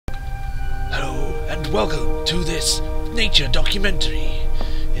and welcome to this nature documentary.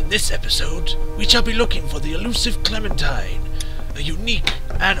 In this episode, we shall be looking for the elusive Clementine, a unique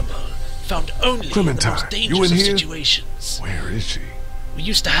animal found only in the most dangerous of situations. Where is she? We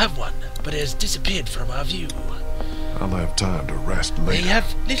used to have one, but it has disappeared from our view. I'll have time to rest later. They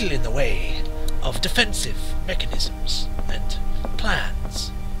have little in the way of defensive mechanisms and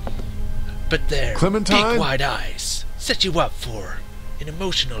plans, but their Clementine? big wide eyes set you up for an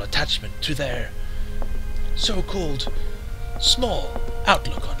emotional attachment to their so-called small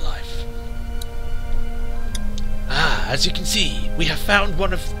outlook on life. As you can see, we have found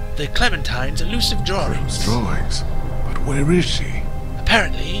one of the Clementine's elusive drawings. Drawings? But where is she?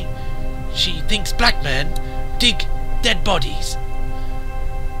 Apparently, she thinks black men dig dead bodies.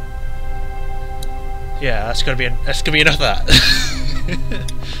 Yeah, that's gonna be enough of that.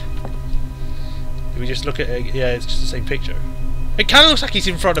 Did we just look at it? Yeah, it's just the same picture. It kind of looks like he's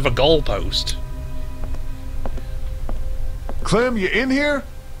in front of a goalpost. Clem, you in here?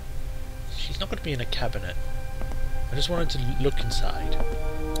 She's not going to be in a cabinet. I just wanted to look inside.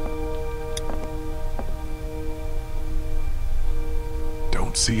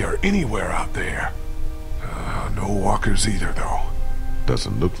 Don't see her anywhere out there. No walkers either, though.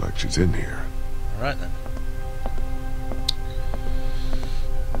 Doesn't look like she's in here. Alright then.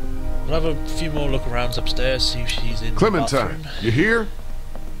 We'll have a few more look arounds upstairs, see if she's in Clementine, the bathroom. you here?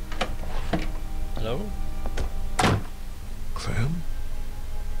 Hello? Clem?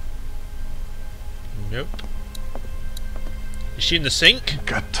 Nope. Is she in the sink?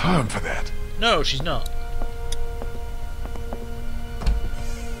 Got time for that. No, she's not.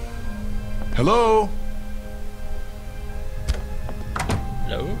 Hello?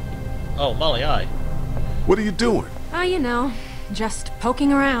 Hello? Oh, Molly, aye. What are you doing? You know, just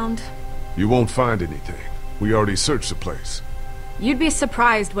poking around. You won't find anything. We already searched the place. You'd be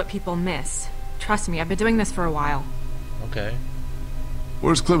surprised what people miss. Trust me, I've been doing this for a while. Okay.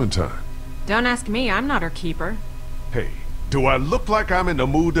 Where's Clementine? Don't ask me, I'm not her keeper. Hey, do I look like I'm in the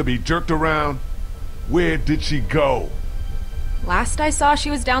mood to be jerked around? Where did she go? Last I saw, she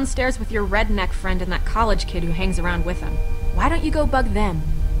was downstairs with your redneck friend and that college kid who hangs around with him. Why don't you go bug them?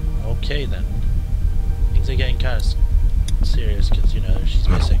 Okay then. Things are getting kind of serious because, you know, she's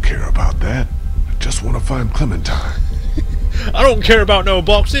I missing. don't care about that. I just want to find Clementine. I don't care about no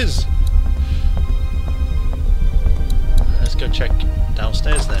boxes! Let's go check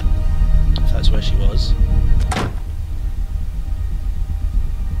downstairs then, if that's where she was.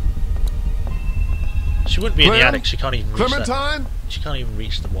 She wouldn't be in the attic, she can't even reach Clementine? She can't even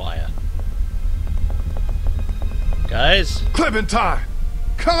reach the wire. Guys? Clementine!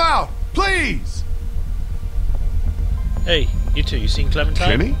 Come out, please! Hey, you two, you seen Clementine?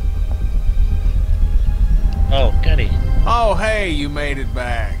 Kenny? Oh, Kenny. Oh, hey, you made it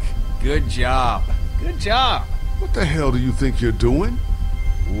back. Good job. Good job. What the hell do you think you're doing?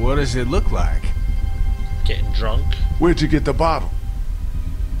 What does it look like? Getting drunk. Where'd you get the bottle?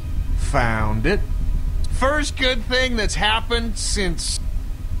 Found it. First good thing that's happened since...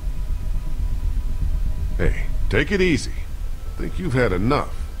 Hey, take it easy. Think you've had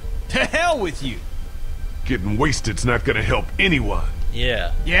enough. To hell with you. Getting wasted's not gonna help anyone.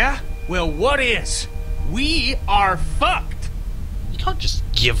 Yeah. Yeah? Well, what is? We are fucked. You can't just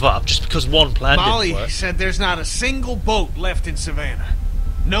give up just because one plan Molly didn't work. said there's not a single boat left in Savannah.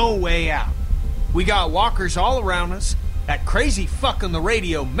 No way out. We got walkers all around us, that crazy fuck on the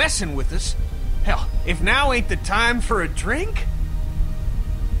radio messing with us. Hell, if now ain't the time for a drink?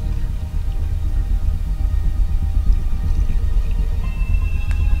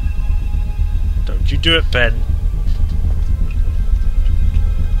 Don't you do it, Ben.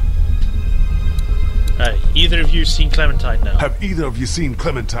 Either of you seen Clementine now? Have either of you seen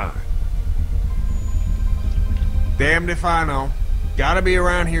Clementine? Damned if I know. Gotta be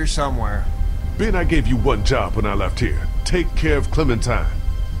around here somewhere. Ben, I gave you one job when I left here. Take care of Clementine.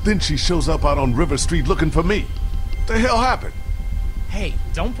 Then she shows up out on River Street looking for me. What the hell happened? Hey,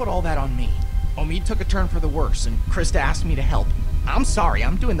 don't put all that on me. Omid took a turn for the worse, and Krista asked me to help. I'm sorry,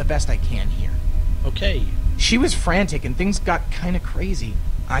 I'm doing the best I can here. Okay. She was frantic, and things got kinda crazy.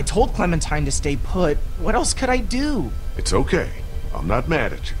 I told Clementine to stay put. What else could I do? It's okay. I'm not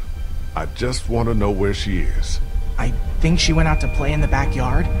mad at you. I just want to know where she is. I think she went out to play in the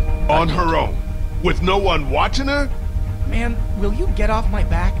backyard. On her own? With no one watching her? Man, will you get off my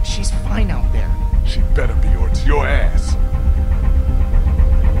back? She's fine out there. She better be, or it's your ass.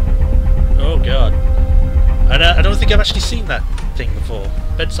 Oh god. I don't think I've actually seen that thing before.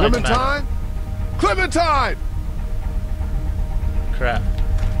 Bedside manner. Clementine? Clementine! Crap.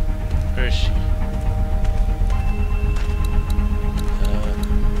 Where is she?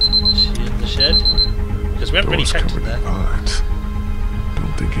 Is she in the shed? we haven't really checked in there. Vines.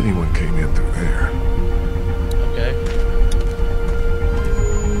 Don't think anyone came in through there. Okay.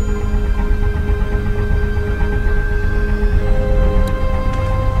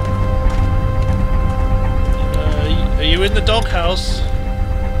 Are you in the doghouse?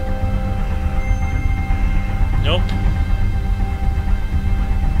 Nope.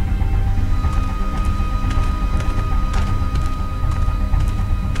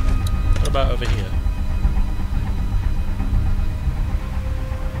 What about over here?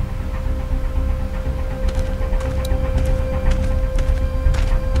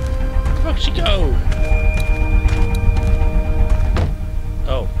 Where did she go?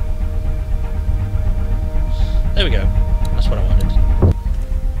 Oh. There we go. That's what I wanted.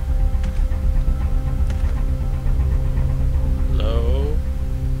 Hello?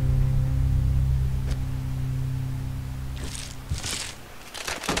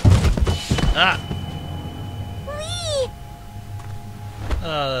 Ah! Lee!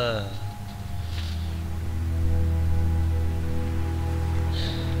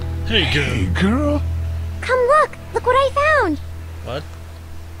 Hey, girl. Hey, girl? Come look! Look what I found! What?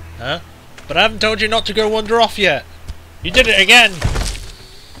 Huh? But I haven't told you not to go wander off yet. You did it again!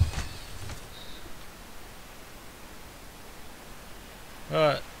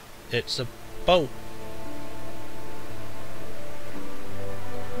 It's a boat.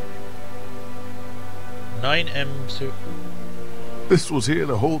 (9M2). This was here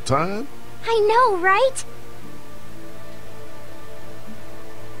the whole time? I know, right?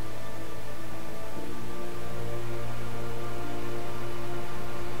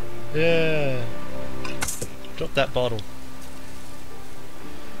 Yeah. Drop that bottle.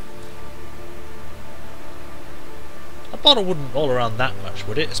 A bottle wouldn't roll around that much,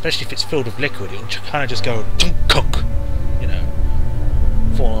 would it? Especially if it's filled with liquid. It would kind of just go cook, you know,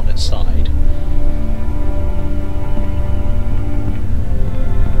 fall on its side.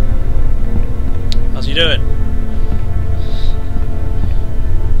 How's he doing?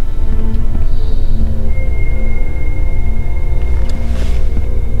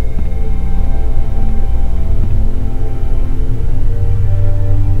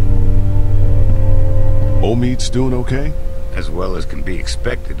 Old Meat's doing okay? As well as can be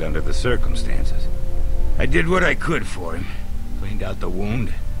expected under the circumstances. I did what I could for him. Cleaned out the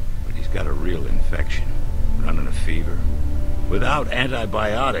wound, but he's got a real infection. Running a fever. Without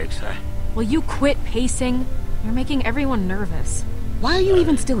antibiotics, Will you quit pacing? You're making everyone nervous. Why are you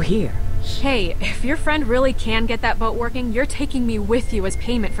even still here? Hey, if your friend really can get that boat working, you're taking me with you as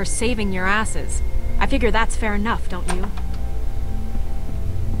payment for saving your asses. I figure that's fair enough, don't you?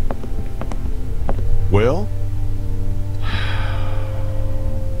 Well?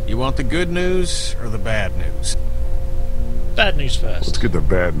 You want the good news or the bad news? Bad news first. Let's get the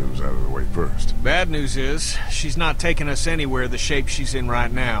bad news out of the way first. Bad news is, she's not taking us anywhere the shape she's in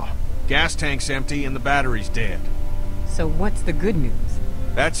right now. Gas tank's empty and the battery's dead. So what's the good news?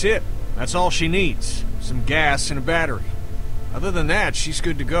 That's it. That's all she needs. Some gas and a battery. Other than that, she's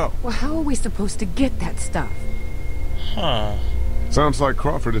good to go. Well, how are we supposed to get that stuff? Huh. Sounds like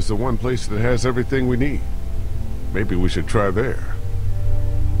Crawford is the one place that has everything we need. Maybe we should try there.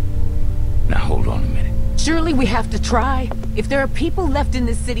 Now hold on a minute. Surely we have to try. If there are people left in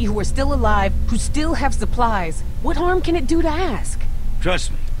this city who are still alive, who still have supplies, what harm can it do to ask?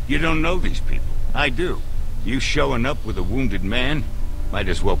 Trust me, you don't know these people. I do. You showing up with a wounded man, might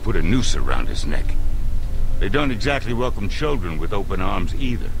as well put a noose around his neck. They don't exactly welcome children with open arms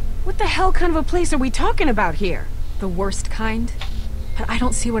either. What the hell kind of a place are we talking about here? The worst kind? But I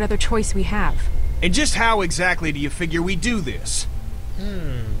don't see what other choice we have. And just how exactly do you figure we do this?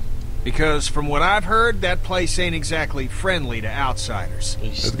 Because from what I've heard, that place ain't exactly friendly to outsiders.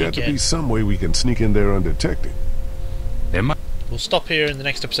 There's got to be some way we can sneak in there undetected. There might... We'll stop here in the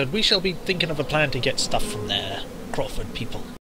next episode. We shall be thinking of a plan to get stuff from there. Crawford people.